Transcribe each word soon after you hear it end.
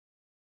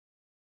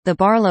The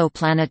Barlow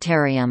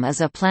Planetarium is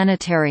a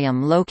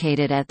planetarium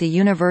located at the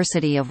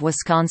University of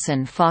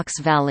Wisconsin-Fox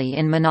Valley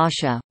in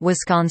Menasha,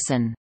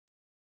 Wisconsin.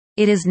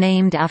 It is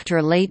named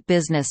after late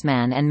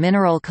businessman and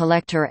mineral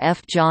collector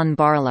F. John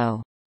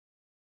Barlow.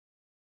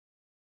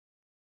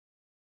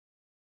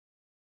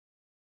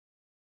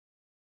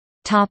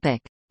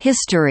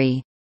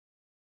 History.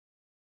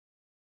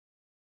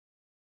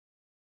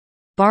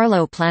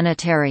 Barlow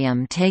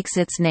Planetarium takes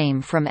its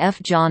name from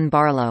F. John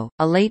Barlow,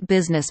 a late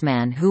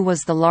businessman who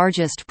was the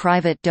largest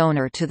private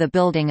donor to the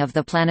building of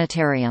the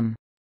planetarium.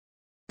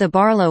 The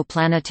Barlow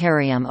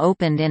Planetarium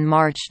opened in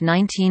March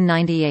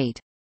 1998.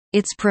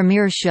 Its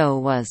premiere show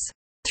was,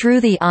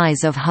 "Through the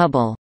Eyes of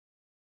Hubble",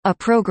 a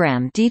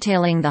program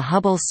detailing the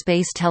Hubble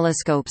Space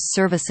Telescope's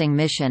servicing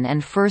mission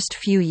and first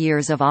few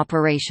years of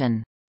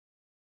operation.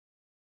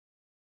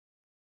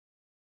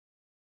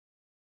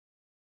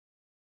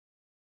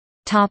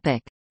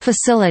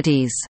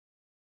 Facilities.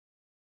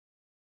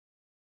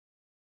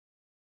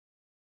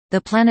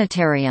 The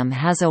planetarium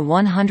has a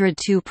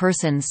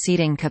 102-person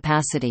seating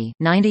capacity,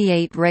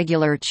 98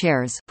 regular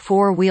chairs,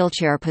 4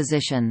 wheelchair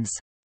positions.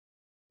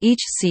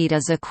 Each seat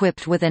is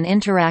equipped with an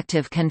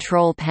interactive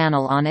control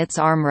panel on its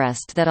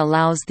armrest that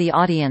allows the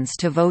audience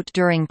to vote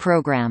during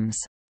programs.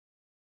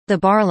 The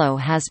Barlow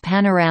has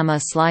panorama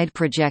slide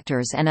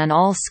projectors and an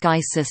all-sky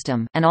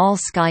system. An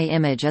all-sky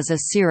image is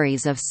a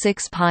series of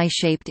 6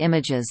 pie-shaped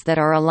images that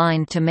are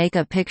aligned to make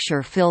a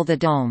picture fill the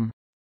dome.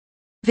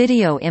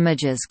 Video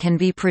images can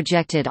be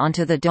projected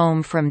onto the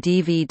dome from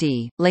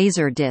DVD,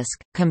 Laserdisc,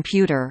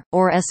 computer,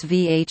 or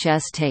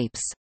SVHS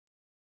tapes.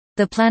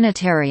 The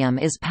planetarium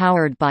is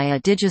powered by a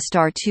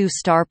Digistar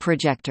 2-star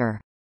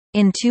projector.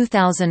 In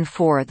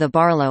 2004, the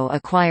Barlow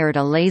acquired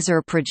a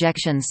laser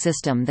projection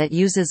system that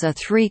uses a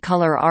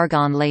 3-color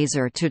argon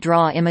laser to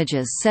draw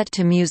images set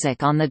to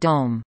music on the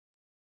dome.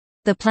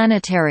 The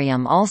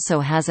planetarium also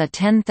has a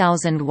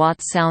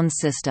 10,000-watt sound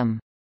system.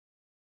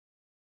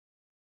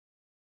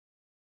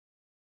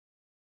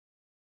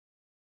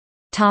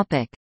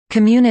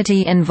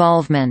 Community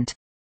involvement.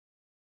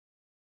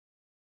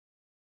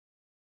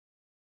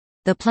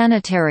 The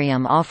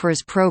planetarium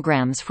offers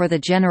programs for the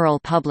general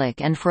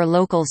public and for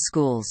local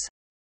schools.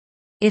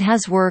 It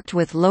has worked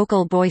with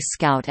local Boy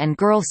Scout and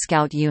Girl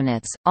Scout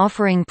units,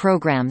 offering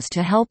programs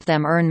to help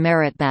them earn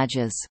merit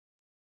badges.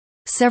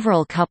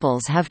 Several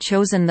couples have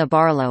chosen the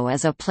Barlow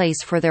as a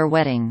place for their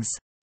weddings.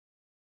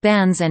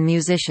 Bands and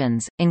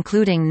musicians,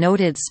 including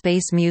noted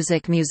space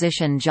music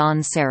musician John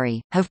Serry,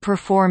 have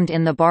performed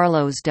in the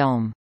Barlow's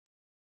dome.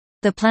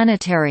 The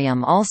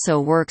planetarium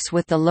also works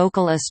with the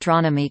local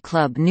astronomy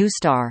club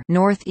NewStar,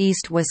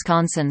 Northeast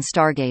Wisconsin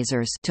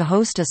Stargazers, to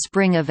host a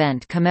spring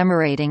event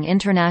commemorating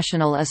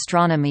International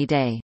Astronomy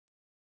Day.